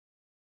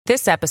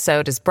This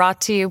episode is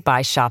brought to you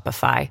by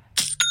Shopify.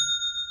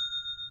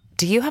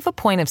 Do you have a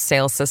point of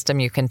sale system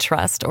you can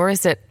trust, or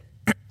is it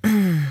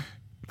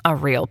a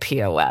real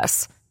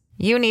POS?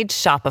 You need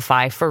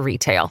Shopify for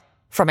retail.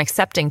 From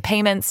accepting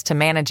payments to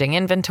managing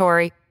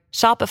inventory,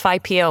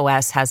 Shopify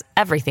POS has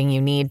everything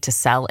you need to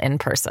sell in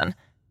person.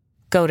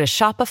 Go to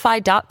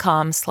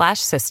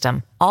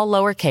shopify.com/system, all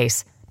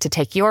lowercase, to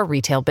take your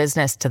retail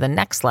business to the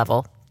next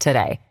level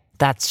today.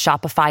 That's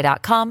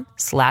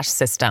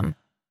shopify.com/system.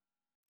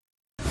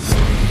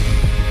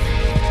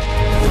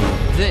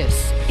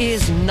 This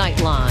is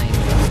Nightline.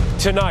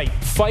 Tonight,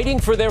 fighting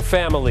for their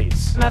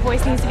families. My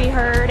voice needs to be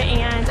heard,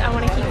 and I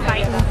want to keep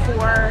fighting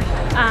for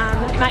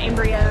my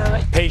embryo.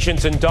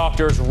 Patients and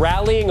doctors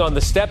rallying on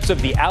the steps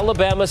of the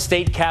Alabama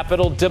state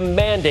capitol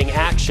demanding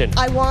action.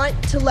 I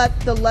want to let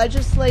the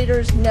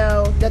legislators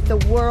know that the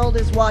world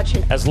is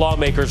watching. As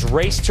lawmakers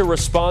race to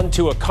respond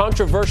to a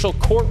controversial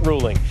court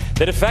ruling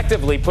that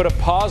effectively put a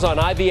pause on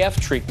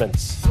IVF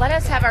treatments. Let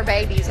us have our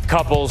babies.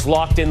 Couples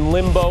locked in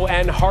limbo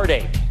and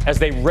heartache as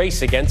they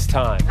race against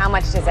time. How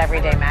much does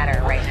every day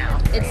matter right now?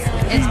 It's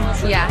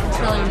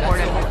really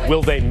important.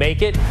 Will they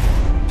make it?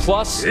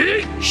 Plus,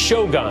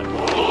 Shogun.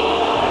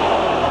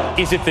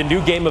 Is it the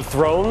new Game of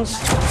Thrones?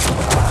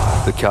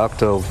 The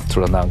character of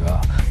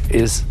Toranaga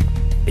is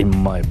in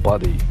my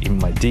body, in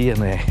my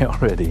DNA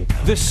already.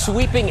 The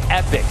sweeping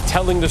epic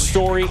telling the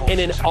story in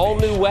an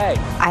all-new way.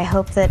 I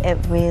hope that it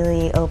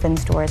really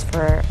opens doors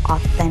for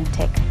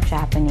authentic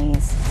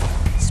Japanese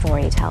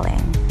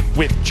storytelling.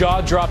 With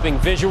jaw-dropping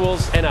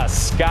visuals and a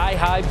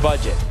sky-high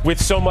budget.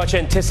 With so much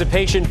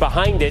anticipation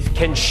behind it,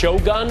 can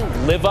Shogun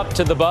live up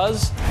to the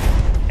buzz?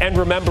 And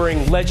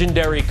remembering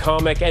legendary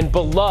comic and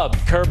beloved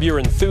Curb Your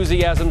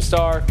Enthusiasm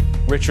star,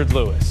 Richard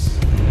Lewis.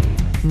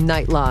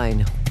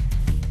 Nightline.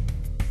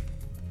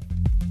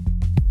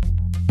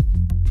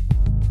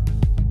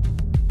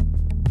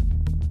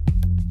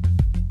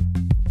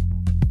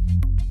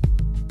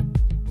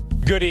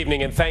 Good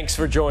evening and thanks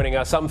for joining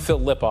us. I'm Phil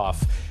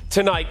Lipoff.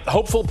 Tonight,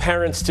 hopeful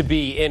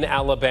parents-to-be in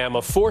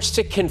Alabama forced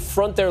to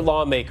confront their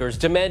lawmakers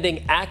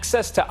demanding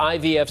access to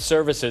IVF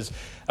services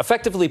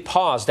effectively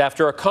paused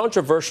after a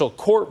controversial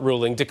court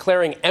ruling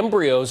declaring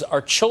embryos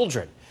are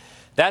children.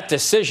 That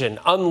decision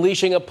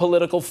unleashing a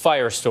political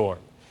firestorm.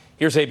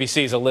 Here's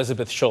ABC's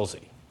Elizabeth Schulze.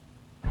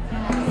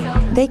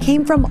 They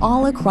came from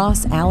all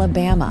across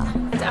Alabama.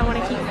 I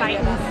want to keep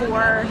fighting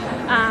for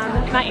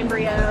my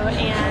embryo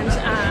and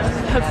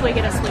hopefully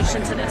get a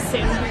solution to this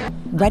soon.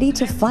 Ready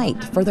to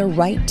fight for the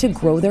right to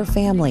grow their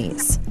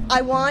families.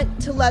 I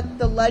want to let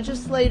the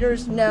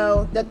legislators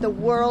know that the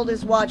world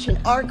is watching.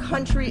 Our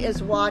country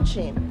is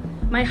watching.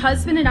 My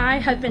husband and I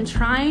have been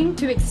trying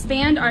to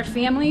expand our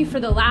family for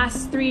the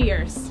last 3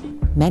 years.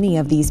 Many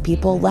of these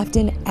people left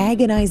in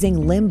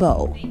agonizing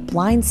limbo,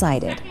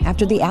 blindsided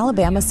after the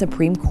Alabama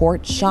Supreme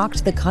Court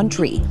shocked the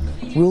country,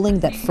 ruling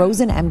that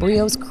frozen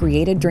embryos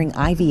created during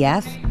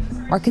IVF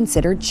are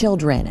considered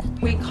children.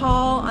 We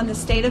call on the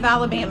state of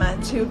Alabama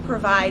to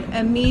provide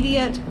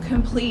immediate,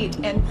 complete,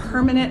 and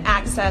permanent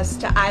access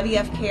to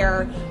IVF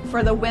care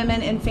for the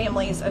women and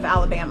families of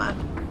Alabama.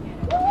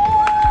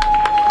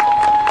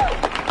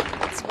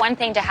 It's one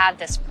thing to have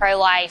this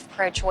pro-life,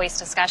 pro-choice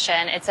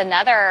discussion. It's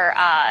another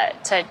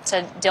to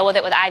deal with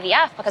it with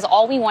IVF, because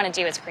all we want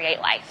to do is create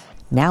life.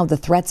 Now the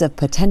threats of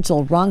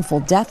potential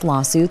wrongful death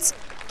lawsuits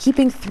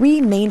keeping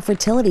 3 main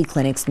fertility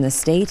clinics in the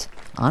state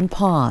on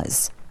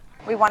pause.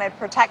 We wanted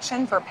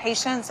protection for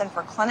patients and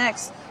for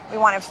clinics. We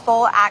wanted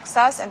full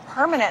access and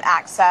permanent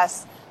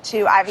access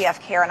to IVF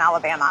care in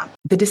Alabama.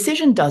 The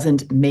decision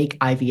doesn't make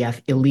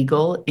IVF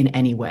illegal in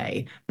any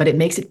way, but it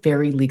makes it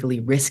very legally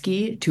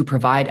risky to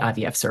provide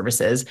IVF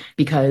services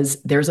because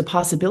there's a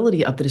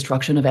possibility of the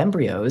destruction of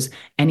embryos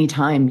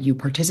anytime you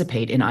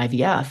participate in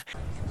IVF.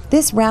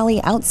 This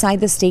rally outside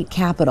the state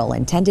capitol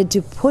intended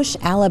to push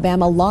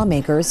Alabama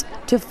lawmakers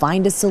to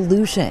find a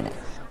solution.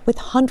 With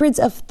hundreds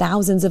of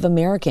thousands of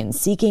Americans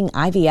seeking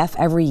IVF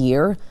every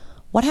year,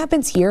 what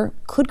happens here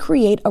could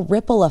create a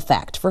ripple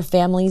effect for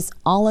families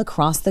all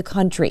across the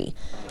country.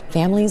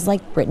 Families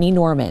like Brittany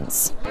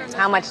Norman's.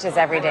 How much does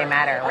every day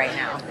matter right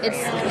now?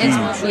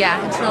 It's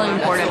really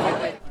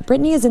important.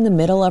 Brittany is in the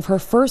middle of her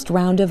first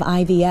round of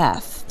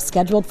IVF,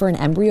 scheduled for an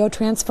embryo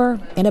transfer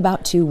in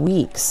about 2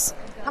 weeks.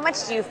 How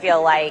much do you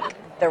feel like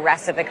the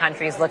rest of the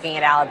country is looking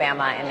at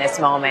Alabama in this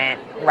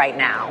moment right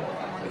now?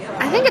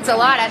 I think it's a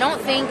lot. I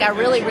don't think I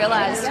really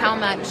realized how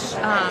much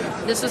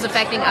this was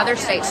affecting other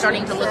states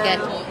starting to look at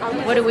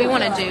what do we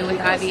want to do with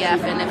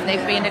IVF, and if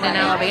they've banned it in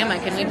Alabama,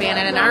 can we ban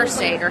it in our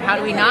state, or how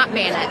do we not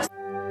ban it?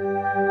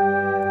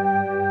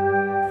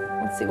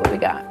 Let's see what we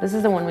got. This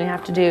is the one we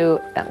have to do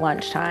at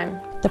lunchtime.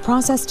 The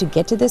process to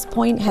get to this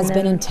point has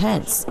been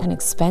intense and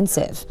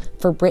expensive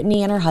for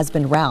Brittany and her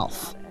husband,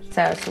 Ralph.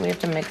 So we have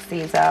to mix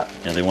these up.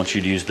 Yeah, they want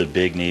you to use the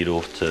big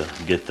needle to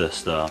get the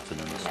stuff, and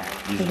then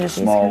these are the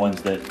small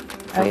ones that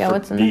for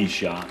these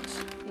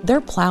shots.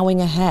 They're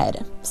plowing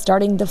ahead,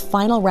 starting the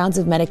final rounds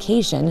of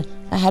medication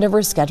ahead of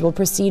her scheduled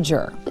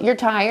procedure. You're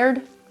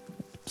tired,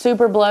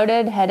 super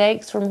bloated,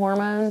 headaches from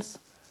hormones.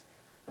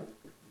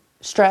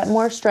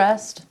 more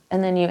stressed,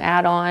 and then you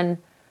add on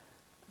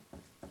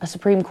a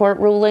Supreme Court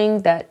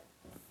ruling that,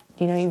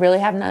 you really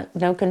have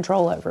no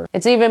control over.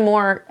 It's even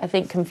more, I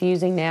think,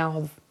 confusing now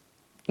of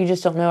you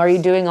just don't know, are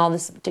you doing all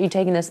this, are you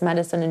taking this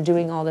medicine and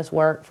doing all this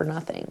work for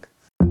nothing?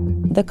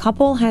 The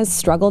couple has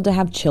struggled to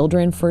have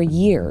children for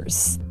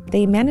years.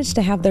 They managed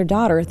to have their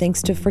daughter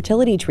thanks to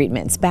fertility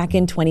treatments back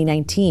in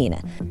 2019.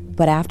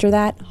 But after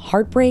that,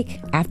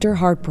 heartbreak after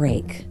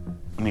heartbreak.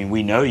 I mean,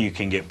 we know you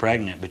can get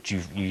pregnant, but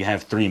you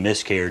have 3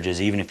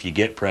 miscarriages. Even if you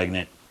get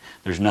pregnant,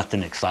 there's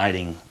nothing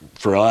exciting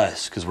for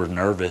us because we're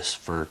nervous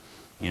for,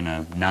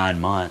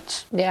 9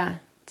 months. Yeah.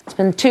 It's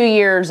been 2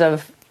 years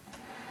of,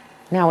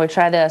 now we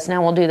try this,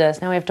 now we'll do this,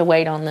 now we have to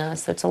wait on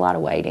this. It's a lot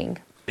of waiting.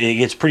 It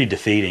gets pretty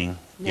defeating,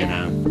 you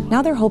know.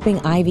 Now they're hoping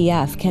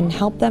IVF can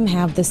help them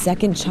have the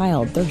second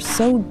child they're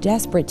so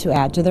desperate to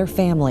add to their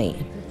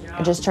family.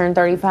 I just turned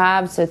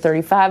 35, so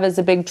 35 is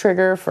a big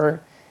trigger for,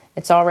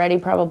 it's already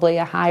probably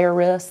a higher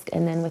risk,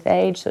 and then with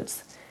age, so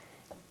it's,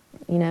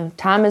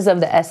 time is of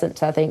the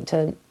essence, I think,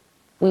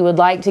 we would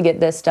like to get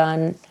this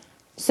done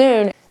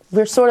soon.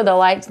 We're sort of the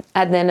light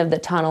at the end of the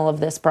tunnel of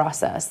this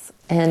process,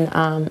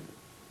 and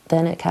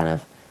then it kind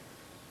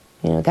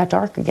of, got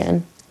dark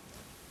again.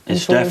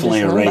 It's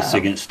definitely a race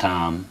against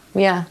time.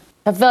 Yeah.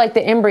 I feel like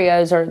the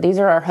embryos these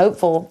are our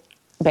hopeful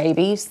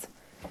babies,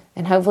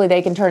 and hopefully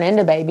they can turn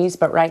into babies,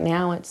 but right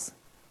now it's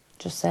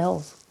just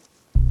cells.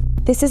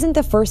 This isn't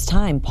the first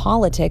time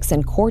politics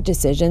and court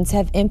decisions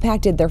have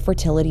impacted their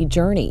fertility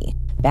journey.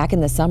 Back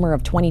in the summer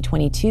of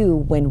 2022,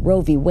 when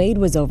Roe v. Wade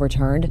was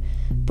overturned,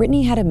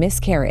 Brittany had a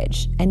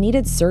miscarriage and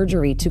needed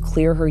surgery to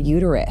clear her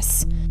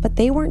uterus. But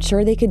they weren't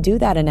sure they could do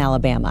that in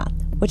Alabama,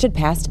 which had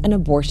passed an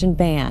abortion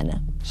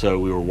ban. So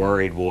we were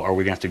worried, well, are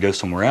we going to have to go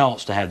somewhere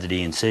else to have the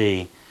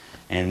D&C?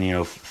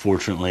 And,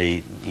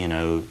 fortunately,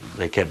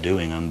 they kept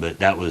doing them. But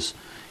that was,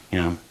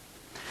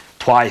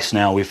 twice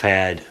now we've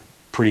had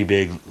pretty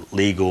big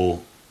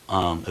legal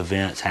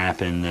events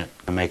happen that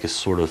make us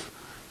sort of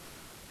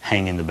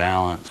hang in the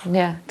balance.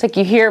 Yeah, it's like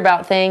you hear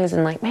about things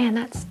and like, man,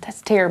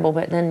 that's terrible,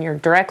 but then you're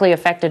directly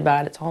affected by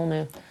it. It's a whole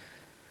new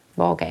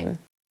ball game.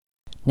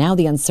 Now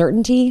the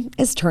uncertainty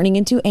is turning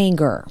into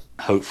anger.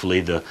 Hopefully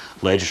the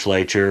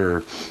legislature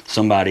or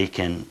somebody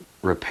can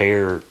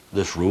repair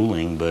this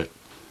ruling, but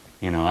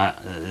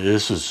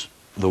this is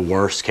the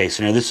worst case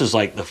scenario. This is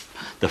like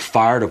the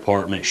fire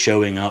department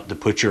showing up to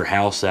put your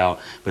house out,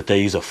 but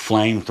they use a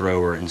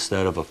flamethrower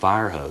instead of a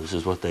fire hose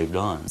is what they've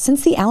done.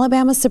 Since the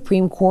Alabama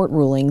Supreme Court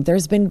ruling,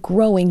 there's been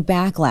growing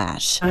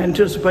backlash. I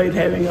anticipate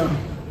having a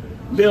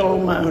bill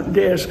on my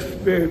desk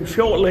very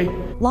shortly.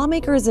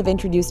 Lawmakers have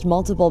introduced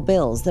multiple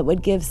bills that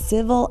would give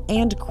civil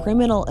and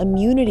criminal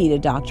immunity to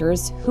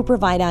doctors who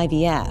provide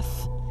IVF.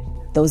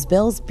 Those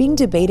bills being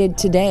debated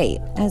today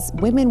as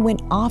women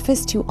went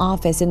office to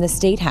office in the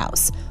State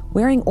House,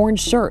 wearing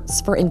orange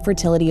shirts for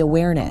infertility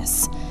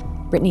awareness.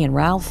 Brittany and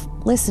Ralph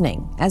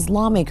listening as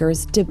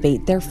lawmakers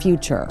debate their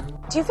future.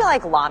 Do you feel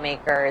like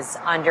lawmakers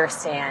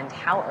understand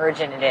how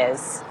urgent it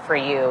is for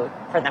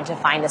them to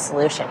find a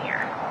solution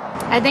here?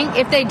 I think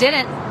if they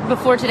didn't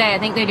before today, I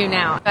think they do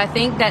now. I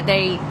think that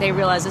they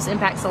realize this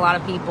impacts a lot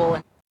of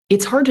people.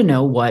 It's hard to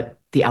know what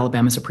the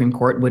Alabama Supreme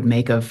Court would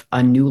make of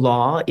a new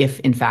law, if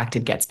in fact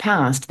it gets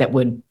passed, that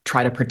would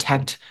try to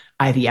protect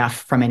IVF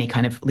from any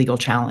kind of legal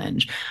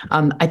challenge.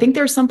 I think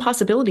there's some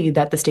possibility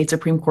that the state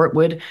Supreme Court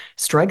would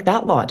strike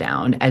that law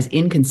down as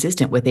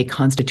inconsistent with a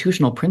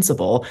constitutional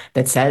principle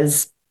that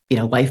says,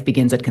 life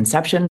begins at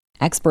conception.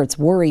 Experts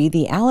worry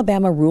the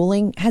Alabama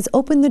ruling has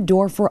opened the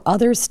door for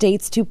other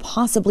states to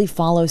possibly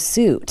follow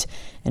suit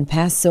and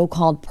pass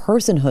so-called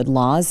personhood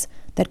laws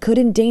that could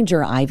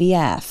endanger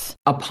IVF.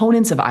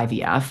 Opponents of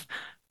IVF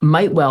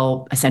might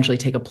well essentially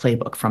take a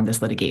playbook from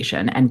this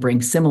litigation and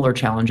bring similar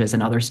challenges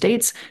in other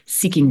states,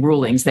 seeking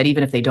rulings that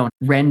even if they don't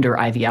render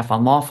IVF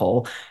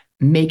unlawful,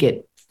 make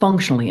it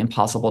functionally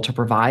impossible to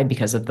provide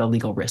because of the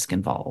legal risk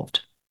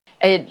involved.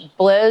 It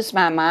blows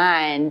my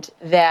mind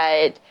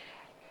that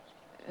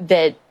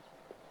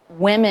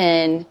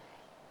women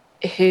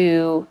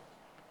who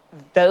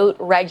vote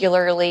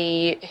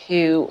regularly,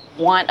 who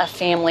want a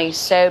family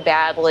so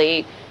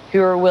badly,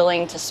 who are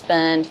willing to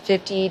spend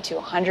 $50,000 to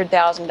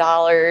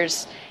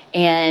 $100,000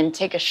 and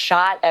take a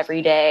shot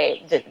every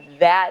day,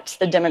 that's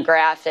the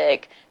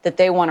demographic that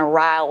they want to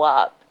rile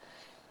up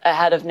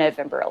ahead of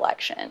November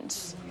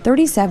elections.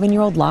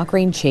 37-year-old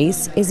Lockraine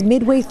Chase is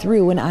midway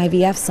through an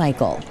IVF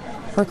cycle.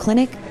 Her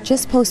clinic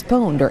just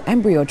postponed her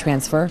embryo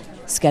transfer,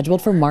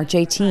 scheduled for March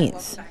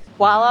 18th.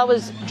 While I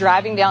was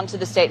driving down to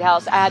the State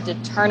House, I had to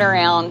turn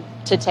around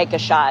to take a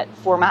shot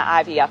for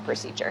my IVF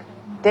procedure.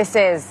 This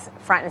is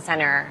front and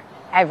center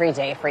every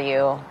day for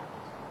you,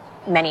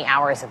 many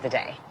hours of the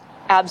day.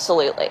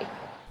 Absolutely.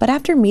 But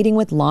after meeting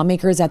with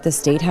lawmakers at the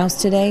State House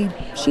today,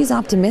 she's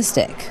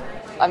optimistic.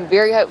 I'm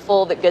very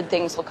hopeful that good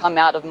things will come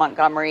out of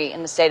Montgomery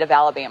in the state of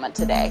Alabama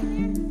today.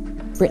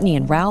 Brittany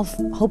and Ralph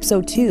hope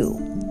so too.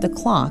 The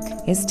clock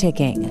is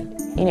ticking.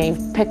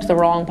 You've picked the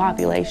wrong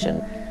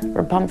population.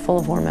 We're pumped full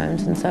of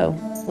hormones, and so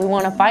we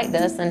want to fight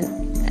this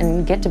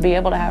and get to be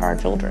able to have our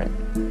children.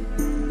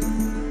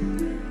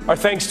 Our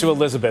thanks to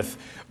Elizabeth.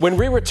 When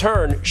we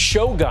return,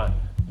 Shogun,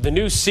 the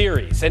new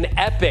series, an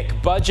epic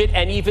budget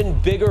and even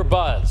bigger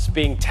buzz,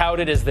 being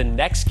touted as the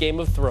next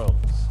Game of Thrones.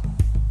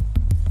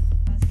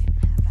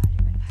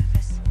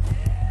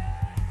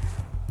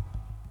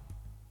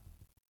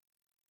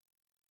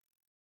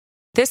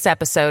 This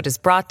episode is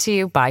brought to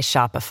you by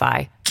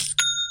Shopify.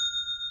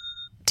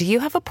 Do you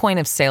have a point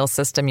of sale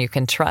system you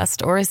can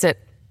trust, or is it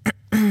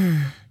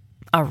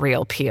a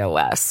real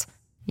POS?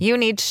 You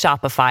need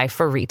Shopify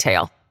for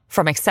retail.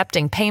 From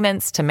accepting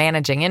payments to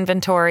managing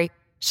inventory,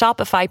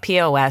 Shopify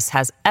POS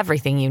has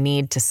everything you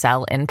need to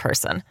sell in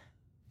person.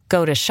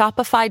 Go to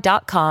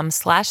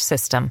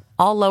shopify.com/system,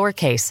 all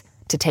lowercase,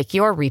 to take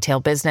your retail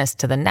business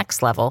to the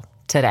next level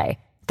today.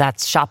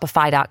 That's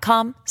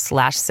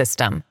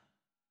shopify.com/system.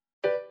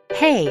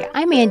 Hey,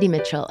 I'm Andy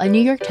Mitchell, a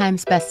New York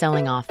Times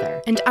bestselling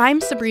author. And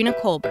I'm Sabrina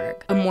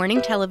Kohlberg, a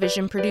morning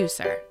television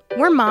producer.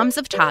 We're moms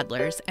of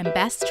toddlers and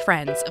best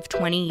friends of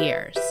 20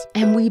 years.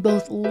 And we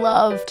both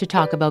love to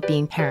talk about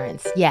being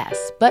parents,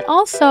 yes, but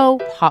also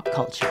pop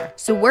culture.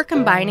 So we're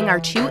combining our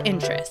two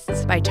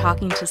interests by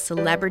talking to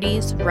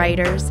celebrities,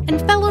 writers,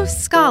 and fellow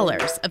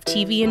scholars of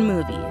TV and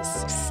movies.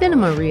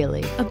 Cinema,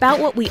 really.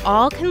 About what we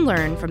all can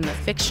learn from the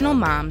fictional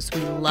moms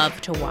we love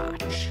to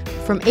watch.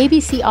 From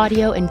ABC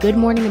Audio and Good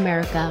Morning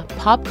America,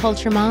 Pop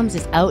Culture Moms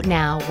is out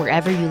now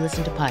wherever you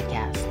listen to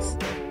podcasts.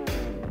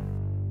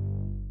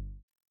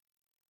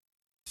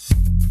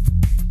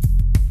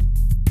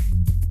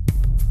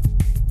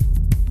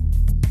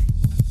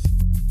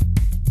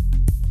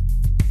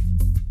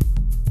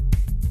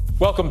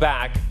 Welcome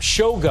back.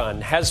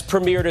 Shogun has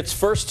premiered its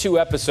first 2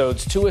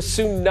 episodes to a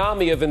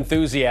tsunami of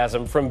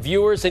enthusiasm from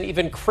viewers and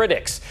even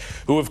critics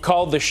who have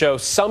called the show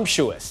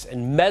sumptuous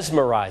and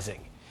mesmerizing.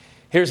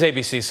 Here's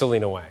ABC's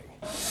Selena Wang.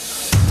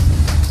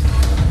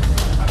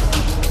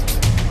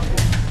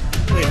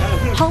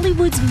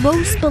 Hollywood's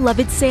most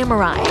beloved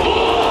samurai,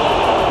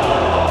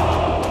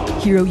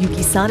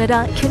 Hiroyuki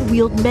Sanada, can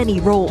wield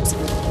many roles.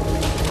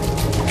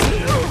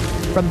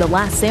 From The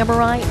Last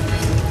Samurai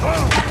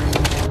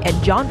and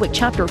John Wick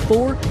Chapter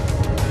 4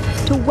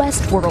 to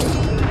Westworld.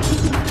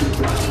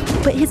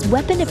 But his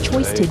weapon of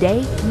choice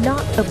today,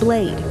 not a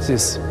blade.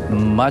 This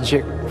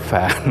magic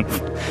fan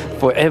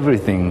for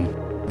everything.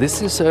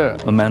 This is a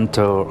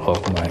memento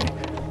of my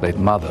late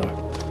mother.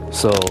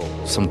 So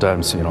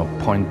sometimes,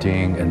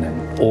 pointing and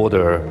then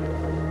order,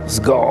 let's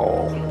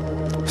go,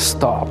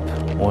 stop.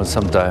 Or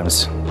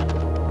sometimes,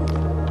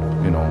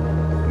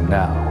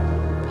 now,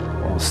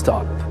 or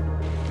stop.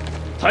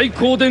 In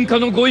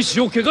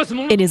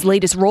his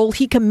latest role,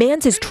 he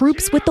commands his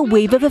troops with the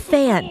wave of a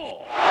fan.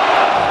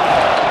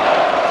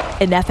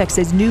 In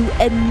FX's new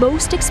and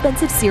most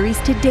expensive series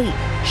to date,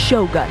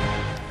 Shogun.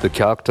 The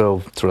character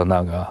of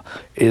Toranaga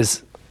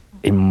is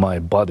in my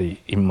body,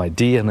 in my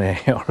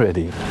DNA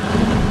already.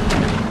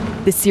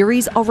 The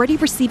series already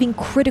receiving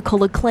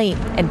critical acclaim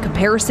and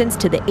comparisons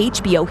to the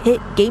HBO hit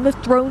Game of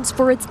Thrones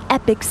for its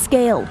epic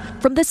scale.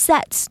 From the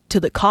sets to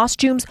the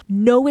costumes,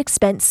 no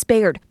expense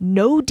spared,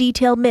 no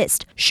detail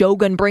missed.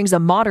 Shogun brings a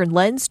modern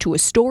lens to a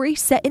story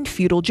set in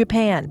feudal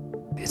Japan.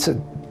 It's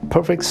a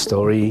perfect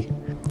story,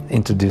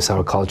 introduce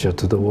our culture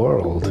to the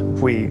world.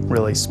 We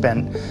really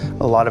spent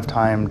a lot of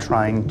time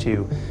trying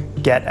to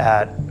get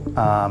at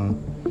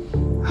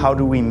how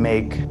do we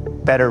make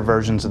better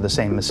versions of the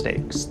same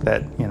mistakes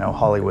that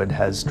Hollywood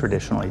has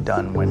traditionally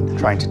done when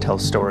trying to tell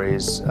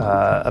stories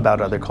about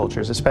other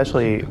cultures,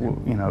 especially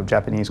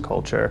Japanese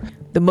culture.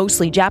 The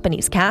mostly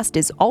Japanese cast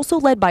is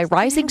also led by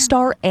rising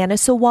star Anna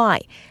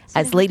Sawai.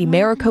 As Lady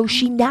Mariko,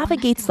 she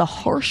navigates the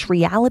harsh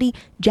reality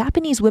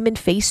Japanese women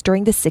faced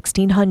during the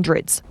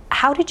 1600s.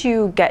 How did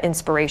you get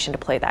inspiration to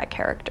play that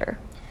character?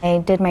 I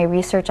did my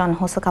research on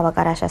Hosokawa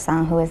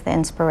Garasha-san, who is the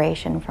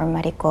inspiration for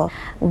Mariko.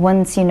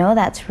 Once you know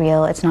that's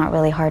real, it's not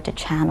really hard to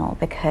channel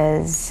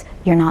because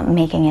you're not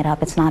making it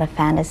up. It's not a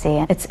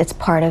fantasy. It's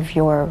part of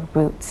your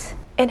roots.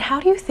 And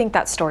how do you think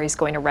that story is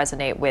going to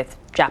resonate with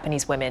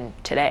Japanese women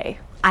today?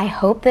 I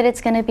hope that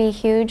it's going to be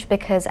huge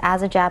because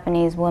as a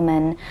Japanese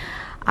woman,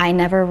 I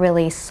never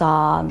really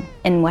saw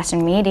in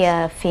Western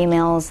media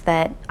females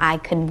that I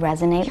could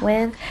resonate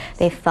with.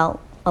 They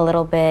felt a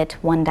little bit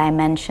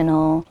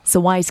one-dimensional.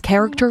 Sawai's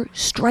character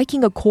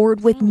striking a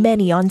chord with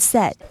many on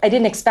set. I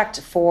didn't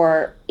expect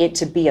for it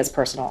to be as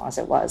personal as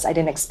it was. I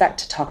didn't expect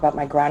to talk about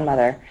my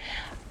grandmother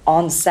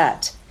on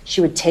set.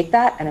 She would take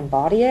that and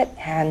embody it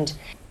and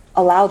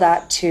allow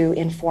that to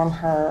inform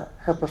her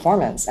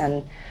performance.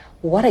 And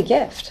what a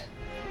gift.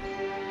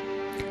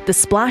 The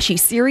splashy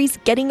series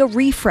getting a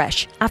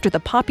refresh after the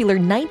popular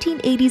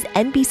 1980s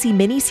NBC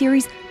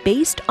miniseries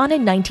based on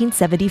a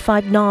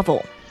 1975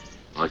 novel.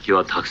 If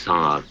you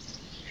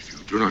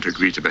do not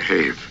agree to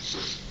behave,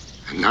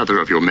 another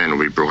of your men will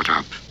be brought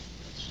up.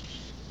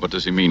 What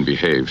does he mean,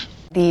 behave?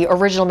 The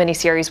original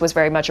miniseries was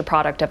very much a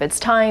product of its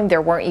time.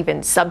 There weren't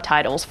even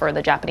subtitles for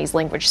the Japanese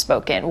language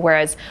spoken,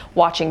 whereas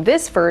watching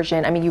this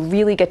version, you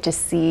really get to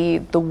see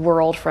the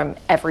world from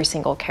every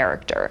single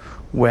character.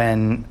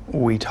 When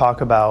we talk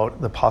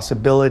about the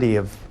possibility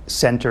of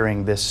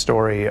centering this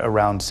story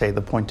around, say,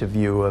 the point of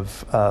view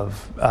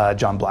of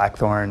John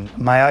Blackthorne,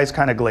 my eyes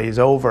kind of glaze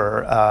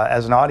over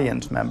as an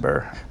audience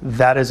member.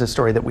 That is a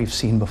story that we've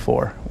seen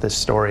before, this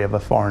story of a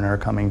foreigner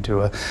coming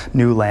to a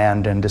new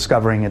land and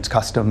discovering its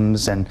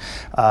customs, and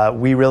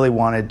we really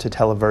wanted to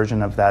tell a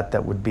version of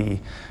that would be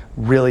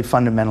really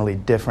fundamentally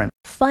different.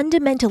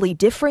 Fundamentally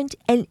different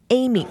and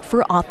aiming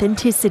for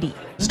authenticity.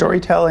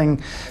 Storytelling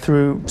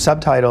through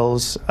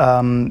subtitles,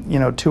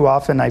 too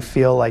often I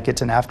feel like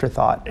it's an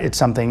afterthought. It's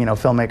something,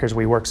 filmmakers,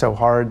 we work so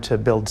hard to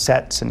build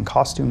sets and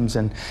costumes,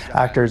 and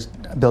actors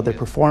build their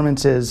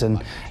performances,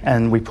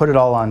 and we put it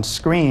all on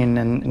screen,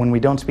 and when we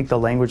don't speak the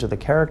language of the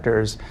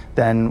characters,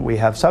 then we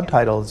have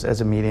subtitles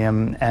as a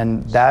medium,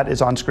 and that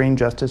is on screen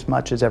just as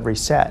much as every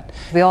set.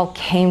 We all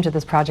came to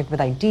this project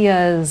with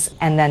ideas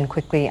and then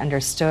quickly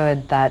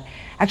understood that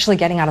actually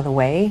getting out of the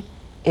way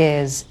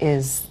is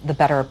the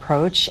better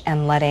approach,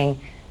 and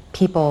letting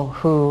people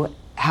who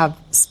have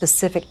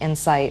specific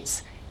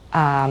insights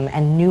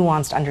and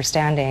nuanced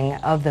understanding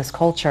of this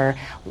culture,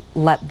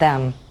 let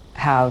them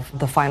have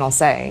the final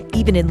say.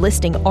 Even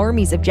enlisting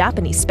armies of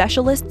Japanese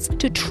specialists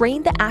to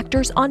train the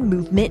actors on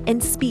movement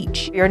and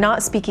speech. You're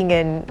not speaking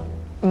in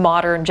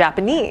modern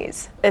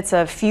Japanese. It's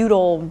a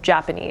feudal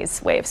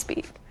Japanese way of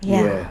speak.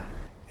 Yeah.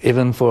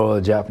 Even for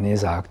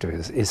Japanese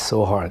actors, it's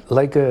so hard.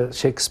 Like a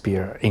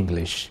Shakespeare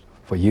English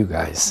for you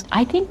guys.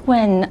 I think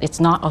when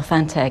it's not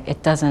authentic,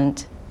 it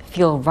doesn't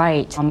feel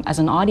right. As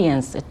an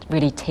audience, it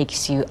really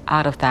takes you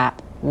out of that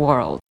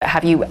world.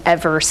 Have you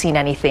ever seen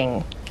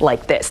anything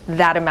like this?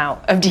 That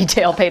amount of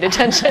detail paid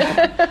attention?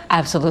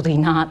 Absolutely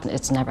not.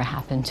 It's never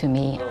happened to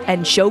me.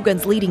 And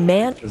Shogun's leading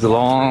man, It's a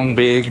long,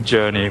 big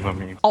journey for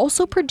me.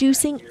 also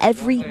producing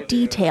every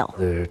detail.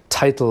 The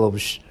title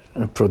of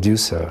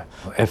producer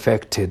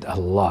affected a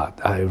lot.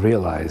 I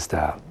realized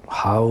that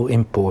how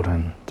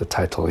important the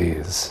title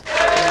is.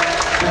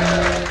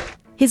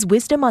 His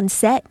wisdom on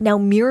set now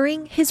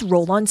mirroring his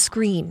role on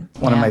screen.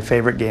 One of my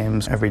favorite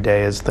games every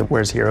day is the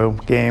Where's Hero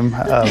game,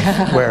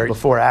 where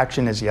before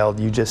action is yelled,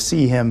 you just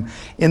see him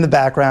in the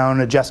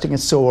background adjusting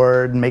his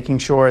sword, making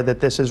sure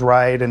that this is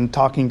right, and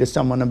talking to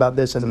someone about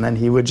this, and then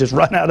he would just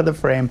run out of the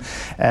frame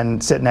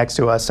and sit next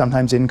to us,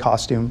 sometimes in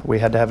costume. We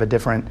had to have a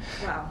different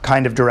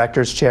kind of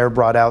director's chair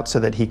brought out so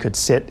that he could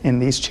sit in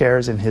these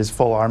chairs in his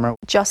full armor.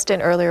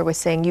 Justin earlier was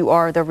saying you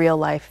are the real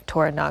life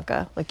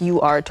Toranaga. Like you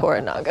are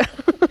Toranaga.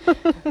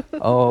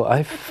 Oh,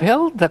 I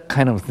felt that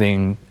kind of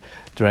thing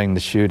during the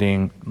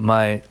shooting.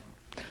 My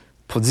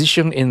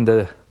position in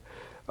the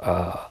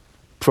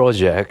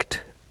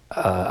project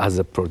as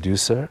a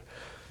producer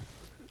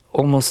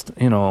almost,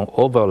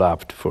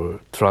 overlapped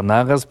for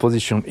Toranaga's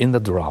position in the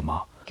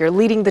drama. You're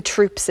leading the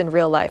troops in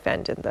real life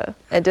and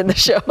in the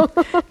show.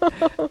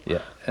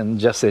 Yeah, and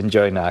just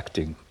enjoying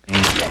acting.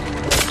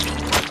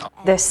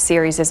 This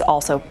series is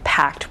also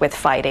packed with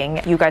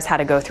fighting. You guys had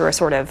to go through a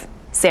sort of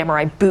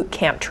samurai boot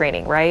camp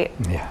training, right?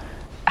 Yeah.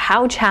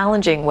 How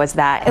challenging was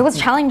that? It was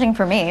challenging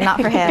for me, not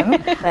for him.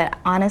 But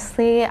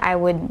honestly, I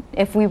would,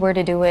 if we were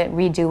to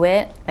redo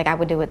it, I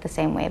would do it the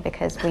same way,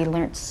 because we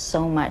learned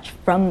so much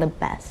from the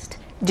best.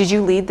 Did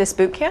you lead this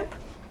boot camp?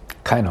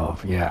 Kind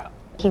of, yeah.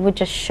 He would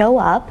just show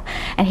up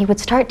and he would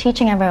start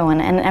teaching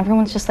everyone, and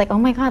everyone's just like, oh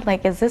my God,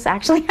 is this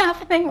actually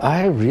happening?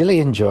 I really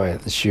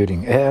enjoyed the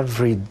shooting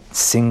every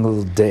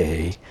single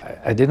day.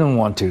 I didn't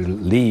want to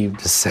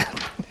leave the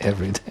set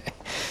every day.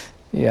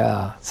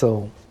 Yeah,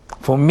 so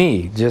for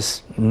me,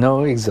 just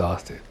no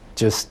exhausted,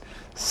 just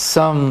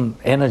some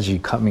energy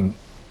coming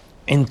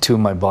into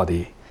my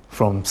body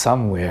from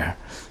somewhere.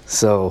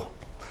 So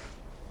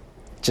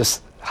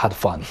just had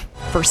fun.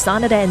 For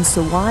Sanada and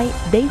Sawai,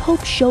 they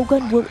hope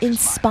Shogun will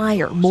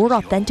inspire more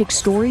authentic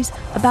stories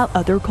about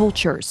other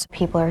cultures.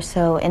 People are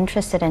so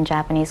interested in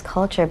Japanese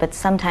culture, but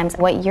sometimes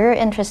what you're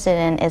interested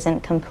in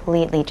isn't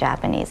completely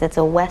Japanese. It's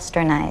a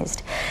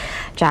westernized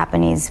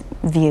Japanese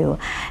view.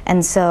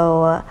 And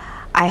so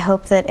I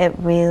hope that it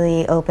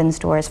really opens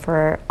doors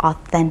for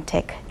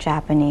authentic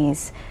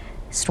Japanese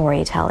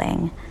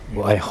storytelling.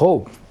 Well, I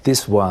hope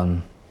this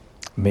one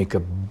make a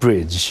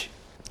bridge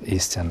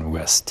east and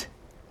west.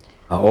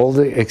 All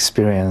the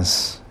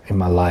experience in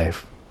my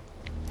life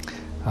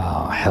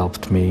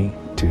helped me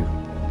to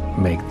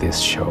make this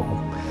show.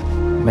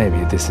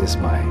 Maybe this is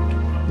my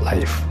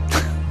life.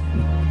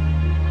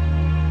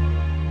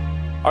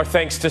 Our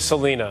thanks to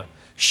Selena.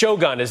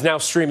 Shogun is now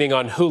streaming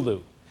on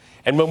Hulu.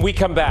 And when we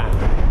come back,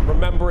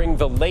 remembering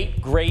the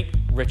late, great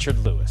Richard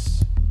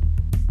Lewis.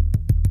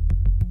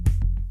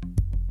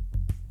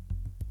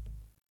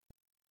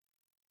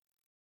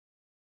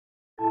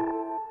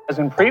 As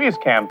in previous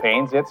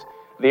campaigns, it's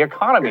the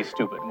economy,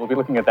 stupid. We'll be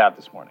looking at that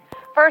this morning.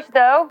 First,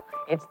 though,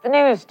 it's the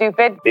news,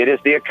 stupid. It is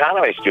the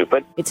economy,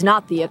 stupid. It's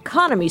not the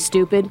economy,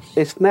 stupid.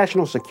 It's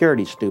national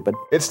security, stupid.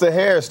 It's the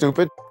hair,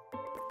 stupid.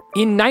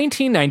 In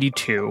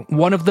 1992,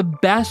 one of the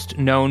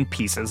best-known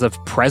pieces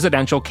of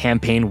presidential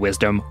campaign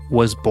wisdom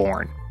was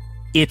born.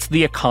 It's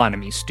the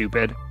economy,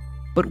 stupid.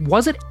 But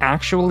was it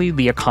actually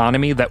the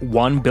economy that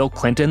won Bill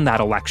Clinton that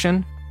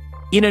election?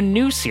 In a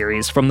new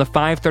series from the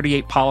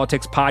 538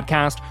 Politics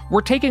podcast, we're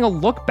taking a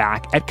look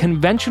back at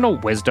conventional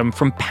wisdom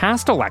from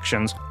past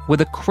elections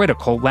with a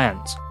critical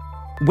lens.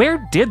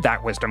 Where did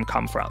that wisdom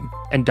come from?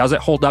 And does it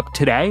hold up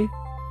today?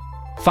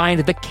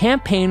 Find the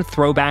Campaign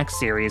Throwback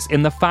series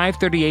in the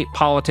 538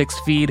 Politics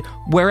feed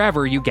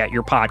wherever you get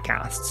your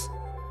podcasts.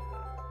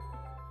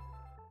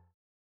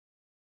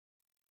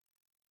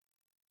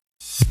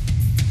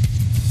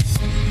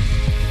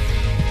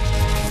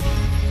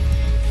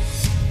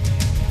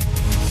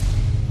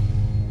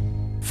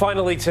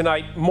 Finally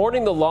tonight,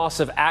 mourning the loss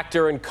of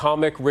actor and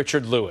comic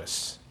Richard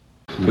Lewis.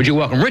 Would you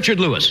welcome Richard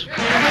Lewis?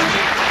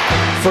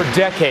 For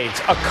decades,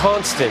 a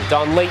constant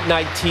on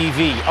late-night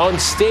TV, on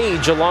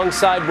stage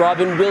alongside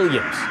Robin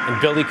Williams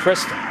and Billy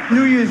Crystal.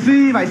 New Year's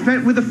Eve, I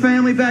spent with the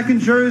family back in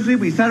Jersey.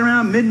 We sat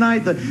around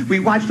midnight. We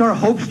watched our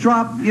hopes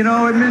drop,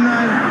 at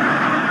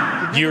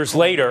midnight. Years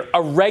later,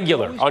 a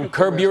regular on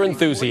Curb Your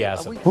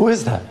Enthusiasm. Who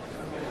is that?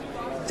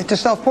 It's a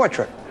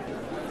self-portrait.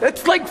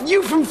 It's like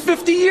you from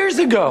 50 years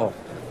ago.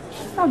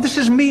 No, this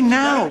is me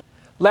now.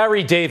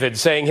 Larry David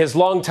saying his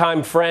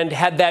longtime friend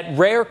had that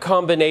rare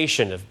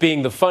combination of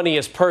being the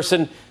funniest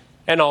person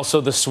and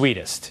also the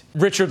sweetest.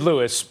 Richard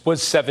Lewis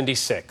was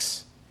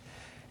 76.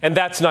 And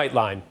that's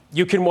Nightline.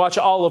 You can watch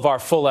all of our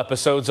full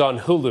episodes on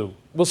Hulu.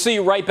 We'll see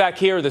you right back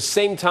here the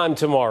same time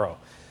tomorrow.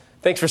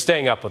 Thanks for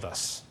staying up with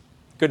us.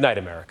 Good night,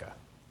 America.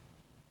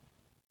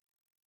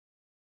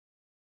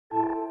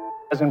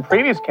 As in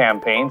previous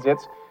campaigns,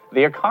 it's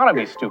the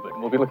economy, stupid.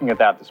 We'll be looking at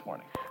that this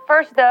morning.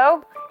 First,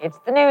 though, it's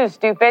the news,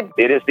 stupid.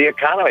 It is the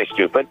economy,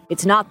 stupid.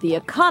 It's not the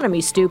economy,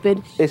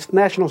 stupid. It's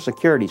national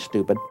security,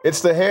 stupid.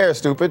 It's the hair,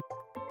 stupid.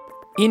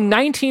 In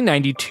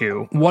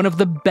 1992, one of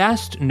the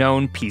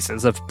best-known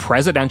pieces of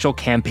presidential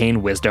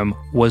campaign wisdom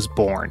was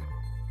born.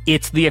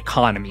 It's the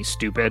economy,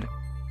 stupid.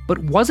 But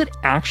was it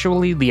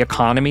actually the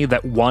economy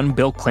that won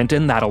Bill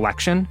Clinton that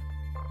election?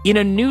 In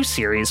a new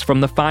series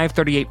from the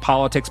 538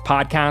 Politics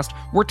podcast,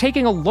 we're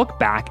taking a look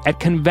back at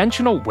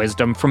conventional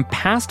wisdom from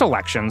past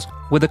elections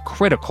with a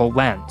critical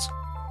lens.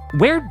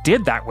 Where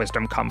did that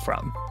wisdom come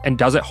from? And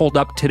does it hold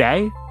up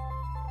today?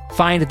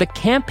 Find the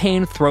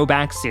Campaign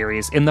Throwback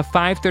series in the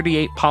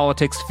 538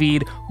 Politics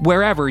feed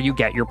wherever you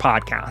get your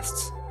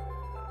podcasts.